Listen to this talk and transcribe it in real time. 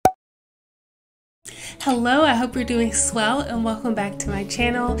Hello, I hope you're doing swell and welcome back to my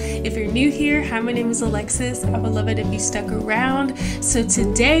channel. If you're new here, hi, my name is Alexis. I would love it if you stuck around. So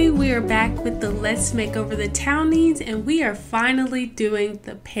today we are back with the Let's Make Over the Townies and we are finally doing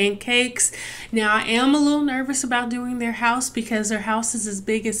the pancakes. Now I am a little nervous about doing their house because their house is as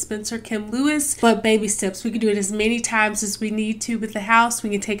big as Spencer Kim Lewis, but baby steps. We can do it as many times as we need to with the house. We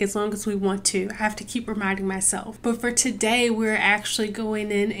can take as long as we want to. I have to keep reminding myself. But for today, we're actually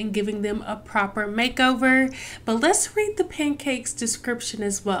going in and giving them a proper makeover. But let's read the pancakes description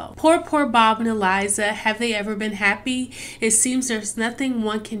as well. Poor Bob and Eliza, have they ever been happy? It seems there's nothing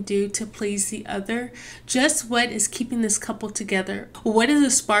one can do to please the other. Just what is keeping this couple together? What is the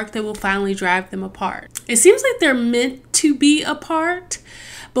spark that will finally drive them apart? It seems like they're meant to be apart,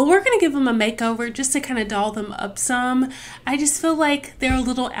 but we're going to give them a makeover just to kind of doll them up some. I just feel like they're a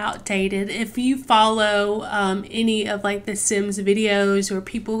little outdated. If you follow any of like the Sims videos or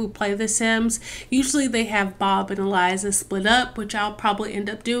people who play the Sims, usually they have Bob and Eliza split up, which I'll probably end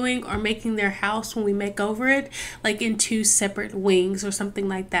up doing, or making their house when we make over it like in two separate wings or something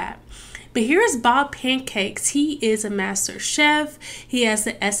like that. But here is Bob Pancakes. He is a master chef. He has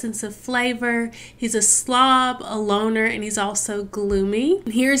the essence of flavor. He's a slob, a loner, and he's also gloomy.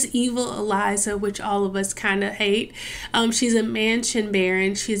 And here's evil Eliza, which all of us kind of hate. She's a mansion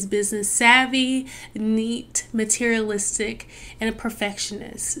baron. She's business savvy, neat, materialistic, and a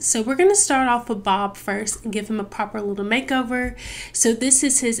perfectionist. So we're going to start off with Bob first and give him a proper little makeover. So this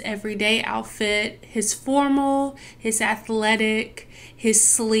is his everyday outfit, his formal, his athletic, his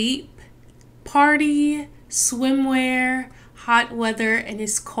sleep, party, swimwear, hot weather, and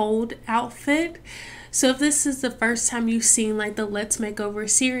his cold outfit. So if this is the first time you've seen like the Let's Makeover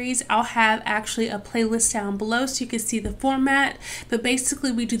series, I'll have actually a playlist down below so you can see the format. But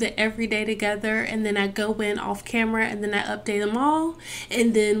basically we do the everyday together, and then I go in off camera and then I update them all,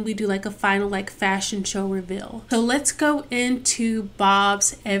 and then we do like a final like fashion show reveal. So let's go into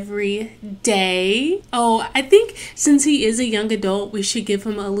Bob's everyday. Oh, I think since he is a young adult, we should give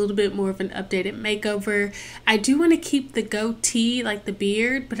him a little bit more of an updated makeover. I do want to keep the goatee, like the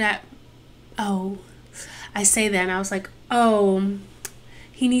beard, but I say that and I was like, oh,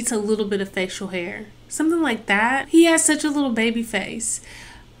 he needs a little bit of facial hair. Something like that. He has such a little baby face.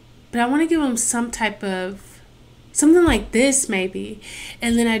 But I want to give him some type of, something like this maybe.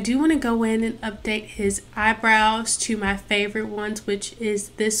 And then I do want to go in and update his eyebrows to my favorite ones, which is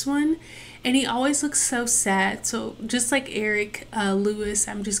this one. And he always looks so sad. So just like Eric Lewis,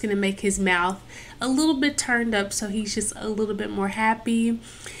 I'm just going to make his mouth a little bit turned up so he's just a little bit more happy.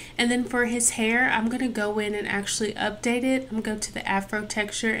 And then for his hair, I'm going to go in and actually update it. I'm going to go to the afro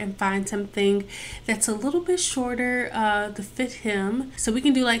texture and find something that's a little bit shorter to fit him. So we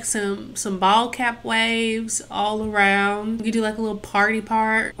can do like some ball cap waves all around. We can do like a little party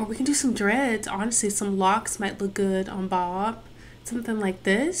part, or we can do some dreads. Honestly, some locks might look good on Bob. Something like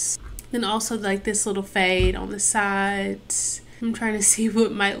this. Then also like this little fade on the sides. I'm trying to see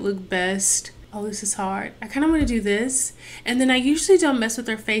what might look best. Oh, this is hard. I kind of want to do this. And then I usually don't mess with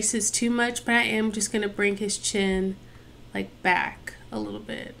their faces too much, but I am just going to bring his chin like back a little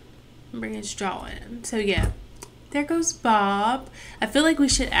bit. And bring his jaw in. So yeah, there goes Bob. I feel like we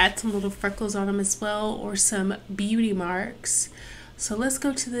should add some little freckles on him as well, or some beauty marks. So let's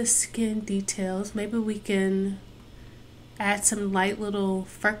go to the skin details. Maybe we can add some light little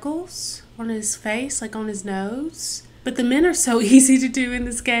freckles on his face, like on his nose. But the men are so easy to do in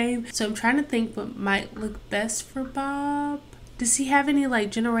this game. So I'm trying to think what might look best for Bob. Does he have any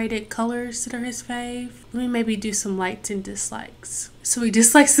like generated colors that are his fave? Let me maybe do some likes and dislikes. So he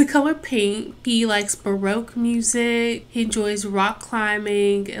dislikes the color pink. He likes Baroque music. He enjoys rock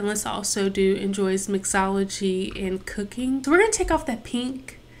climbing. And let's also enjoys mixology and cooking. So we're going to take off that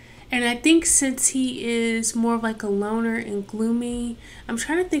pink. And I think since he is more of like a loner and gloomy, I'm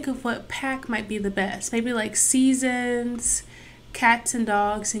trying to think of what pack might be the best. Maybe like seasons, cats and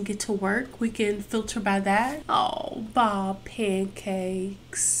dogs, and get to work. We can filter by that. Oh, Bob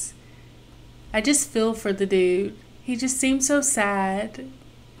Pancakes. I just feel for the dude. He just seems so sad.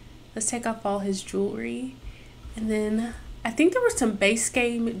 Let's take off all his jewelry. And then I think there were some base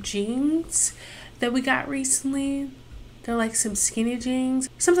game jeans that we got recently. They're like some skinny jeans.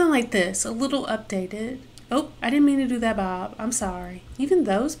 Something like this, a little updated. Oh, I didn't mean to do that, Bob. I'm sorry. Even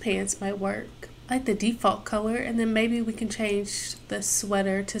those pants might work. I like the default color, and then maybe we can change the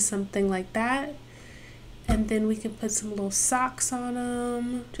sweater to something like that. And then we can put some little socks on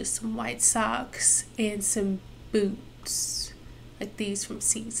them. Just some white socks and some boots. Like these from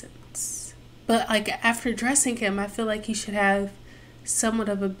Seasons. But like after dressing him, I feel like he should have somewhat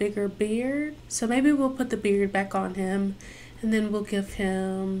of a bigger beard. So maybe we'll put the beard back on him, and then we'll give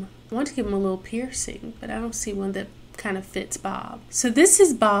him I want to give him a little piercing, but I don't see one that kind of fits Bob. So this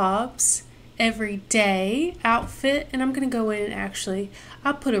is Bob's everyday outfit, and I'm going to go in and actually,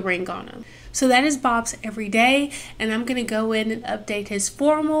 I'll put a ring on him. So that is Bob's everyday, and I'm going to go in and update his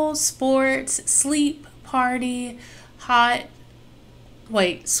formal, sports, sleep, party,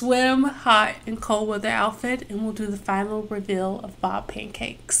 swim, hot, and cold weather outfit, and we'll do the final reveal of Bob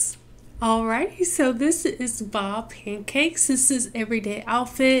Pancakes. Alrighty, so this is Bob Pancakes. This is everyday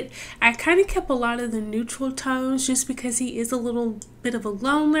outfit. I kind of kept a lot of the neutral tones just because he is a little bit of a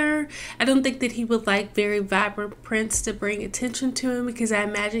loner. I don't think that he would like very vibrant prints to bring attention to him, because I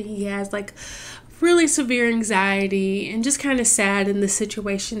imagine he has like really severe anxiety and just kind of sad in the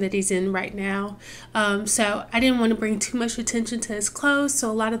situation that he's in right now. So I didn't want to bring too much attention to his clothes,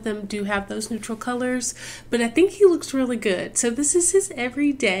 so a lot of them do have those neutral colors, but I think he looks really good. So this is his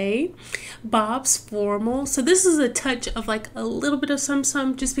everyday. Bob's formal. So this is a touch of like a little bit of some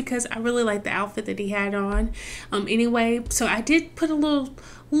just because I really like the outfit that he had on anyway. So I did put a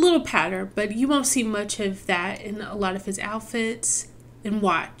little powder, but you won't see much of that in a lot of his outfits. And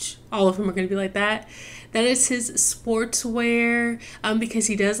watch, all of them are going to be like that. That is his sportswear, because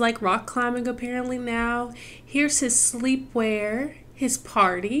he does like rock climbing apparently now. Here's his sleepwear, his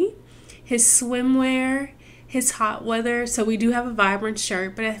party, his swimwear, his hot weather. So we do have a vibrant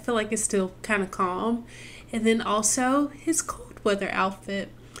shirt, but I feel like it's still kind of calm. And then also his cold weather outfit.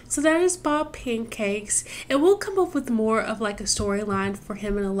 So that is Bob Pancakes. And we'll come up with more of like a storyline for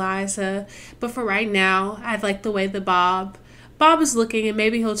him and Eliza. But for right now, I like the way that Bob is looking, and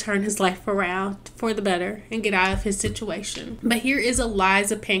maybe he'll turn his life around for the better and get out of his situation. But here is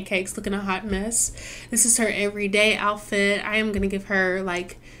Eliza Pancakes looking a hot mess. This is her everyday outfit. I am going to give her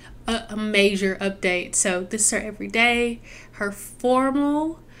like a major update. So this is her everyday, her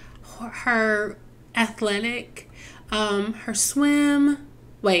formal, her athletic, her swim,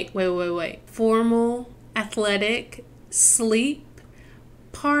 formal, athletic, sleep,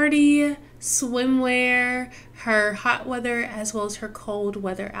 party, swimwear, her hot weather, as well as her cold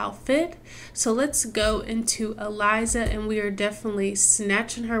weather outfit. So let's go into Eliza, and we are definitely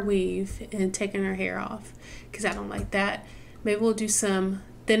snatching her weave and taking her hair off, because I don't like that. Maybe we'll do some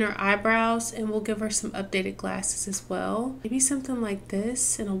thinner eyebrows, and we'll give her some updated glasses as well. Maybe something like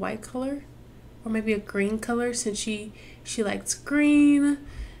this in a white color, or maybe a green color, since she likes green.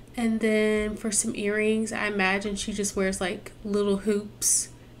 And then for some earrings, I imagine she just wears like little hoops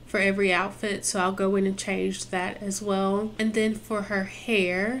for every outfit, so I'll go in and change that as well. And then for her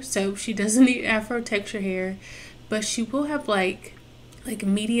hair, so she doesn't need afro texture hair, but she will have like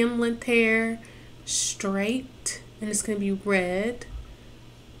medium length hair, straight, and it's gonna be red.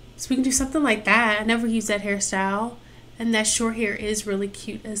 So we can do something like that. I never used that hairstyle, and that short hair is really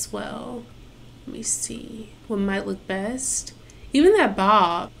cute as well. Let me see what might look best. Even that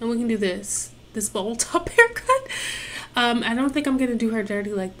bob, and we can do this bowl top haircut. I don't think I'm going to do her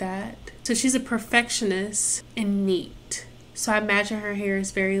dirty like that. So she's a perfectionist and neat. So I imagine her hair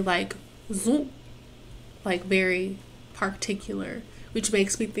is very like zoom, like very particular, which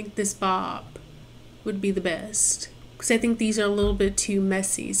makes me think this bob would be the best, because I think these are a little bit too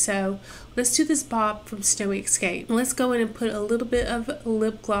messy. So let's do this bob from Snowy Escape. Let's go in and put a little bit of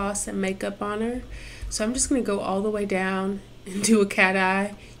lip gloss and makeup on her. So I'm just going to go all the way down and do a cat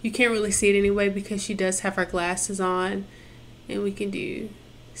eye. You can't really see it anyway because she does have her glasses on. And we can do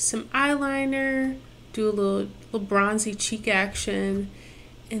some eyeliner, do a little bronzy cheek action,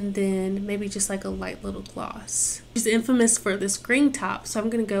 and then maybe just like a light little gloss. She's infamous for this green top, so I'm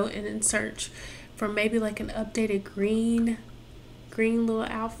going to go in and search for maybe like an updated green little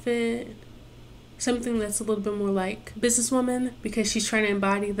outfit. Something that's a little bit more like businesswoman, because she's trying to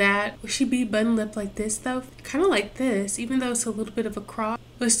embody that. Would she be button lip like this though? Kind of like this, even though it's a little bit of a crop.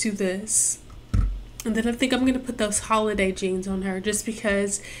 Let's do this. And then I think I'm going to put those holiday jeans on her just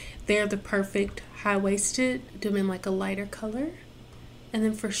because they're the perfect high-waisted. Do them in like a lighter color. And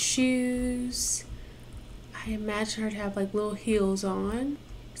then for shoes, I imagine her to have like little heels on.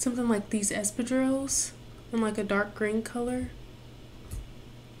 Something like these espadrilles in like a dark green color.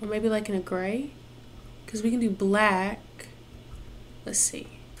 Or maybe like in a gray. Because we can do black. Let's see.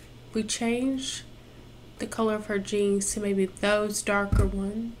 We change the color of her jeans to maybe those darker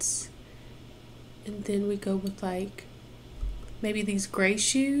ones. And then we go with like maybe these gray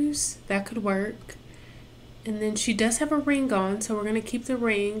shoes. That could work. And then she does have a ring on, so we're going to keep the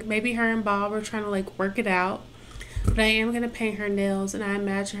ring. Maybe her and Bob are trying to like work it out. But I am going to paint her nails, and I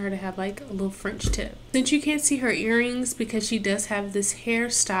imagine her to have like a little French tip. Since you can't see her earrings because she does have this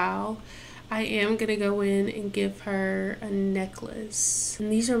hairstyle, I am going to go in and give her a necklace.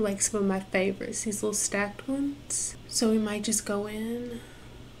 And these are like some of my favorites, these little stacked ones. So we might just go in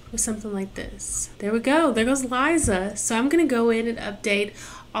with something like this. There we go. There goes Liza. So I'm going to go in and update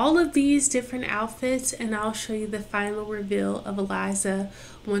all of these different outfits, and I'll show you the final reveal of Eliza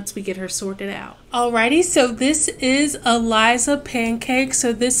once we get her sorted out. Alrighty, so this is Eliza Pancakes.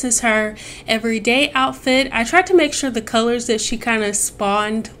 So this is her everyday outfit. I tried to make sure the colors that she kind of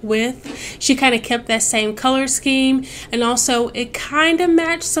spawned with, she kind of kept that same color scheme, and also it kind of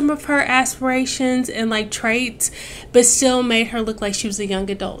matched some of her aspirations and like traits, but still made her look like she was a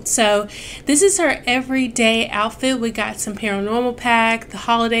young adult. So this is her everyday outfit. We got some paranormal pack, the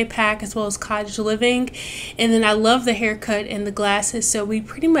holiday pack, as well as cottage living, and then I love the haircut and the glasses, so we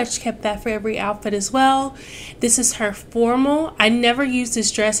pretty much kept that for every outfit as well. This is her formal. I never used this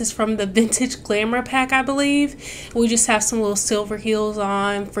dress. It's from the vintage glamour pack, I believe. We just have some little silver heels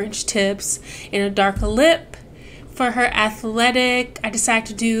on, French tips, and a darker lip. For her athletic, I decided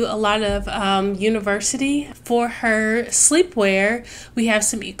to do a lot of university. For her sleepwear, we have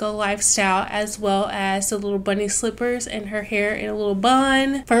some eco lifestyle, as well as the little bunny slippers and her hair in a little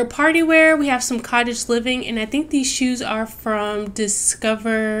bun. For her party wear, we have some cottage living, and I think these shoes are from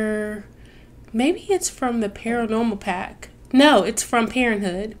Discover. Maybe it's from the paranormal pack. No, it's from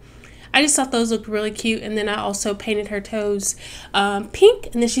Parenthood. I just thought those looked really cute, and then I also painted her toes pink,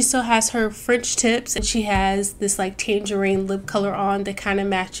 and then she still has her French tips, and she has this like tangerine lip color on that kind of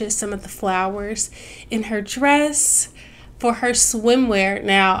matches some of the flowers in her dress. For her swimwear,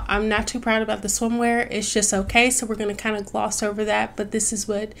 now I'm not too proud about the swimwear, it's just okay, so we're going to kind of gloss over that, but this is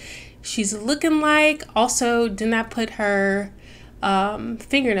what she's looking like. Also did not put her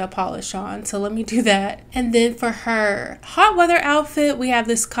fingernail polish on, so let me do that. And then for her hot weather outfit, we have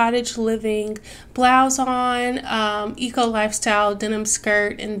this cottage living blouse on, eco lifestyle denim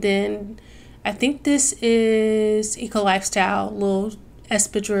skirt, and then I think this is eco lifestyle little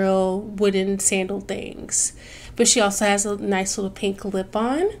espadrille wooden sandal things. But she also has a nice little pink lip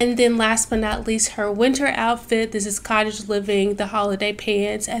on. And then last but not least, her winter outfit. This is cottage living, the holiday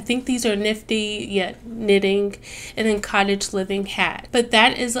pants. I think these are nifty, yet knitting, and then cottage living hat. But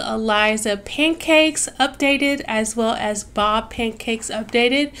that is Eliza Pancakes updated, as well as Bob Pancakes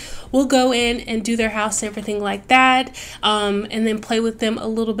updated. We'll go in and do their house, everything like that, and then play with them a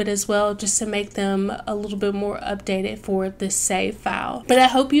little bit as well, just to make them a little bit more updated for this save file. But I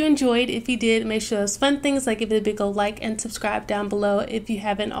hope you enjoyed. If you did, make sure those fun things like give it a big old like and subscribe down below if you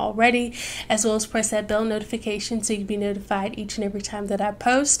haven't already, as well as press that bell notification so you can be notified each and every time that I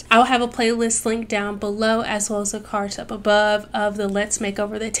post. I'll have a playlist link down below, as well as a card up above of the Let's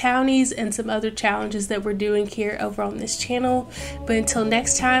Makeover the Townies and some other challenges that we're doing here over on this channel. But until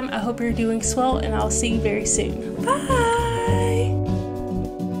next time, I hope you're doing swell, and I'll see you very soon. Bye!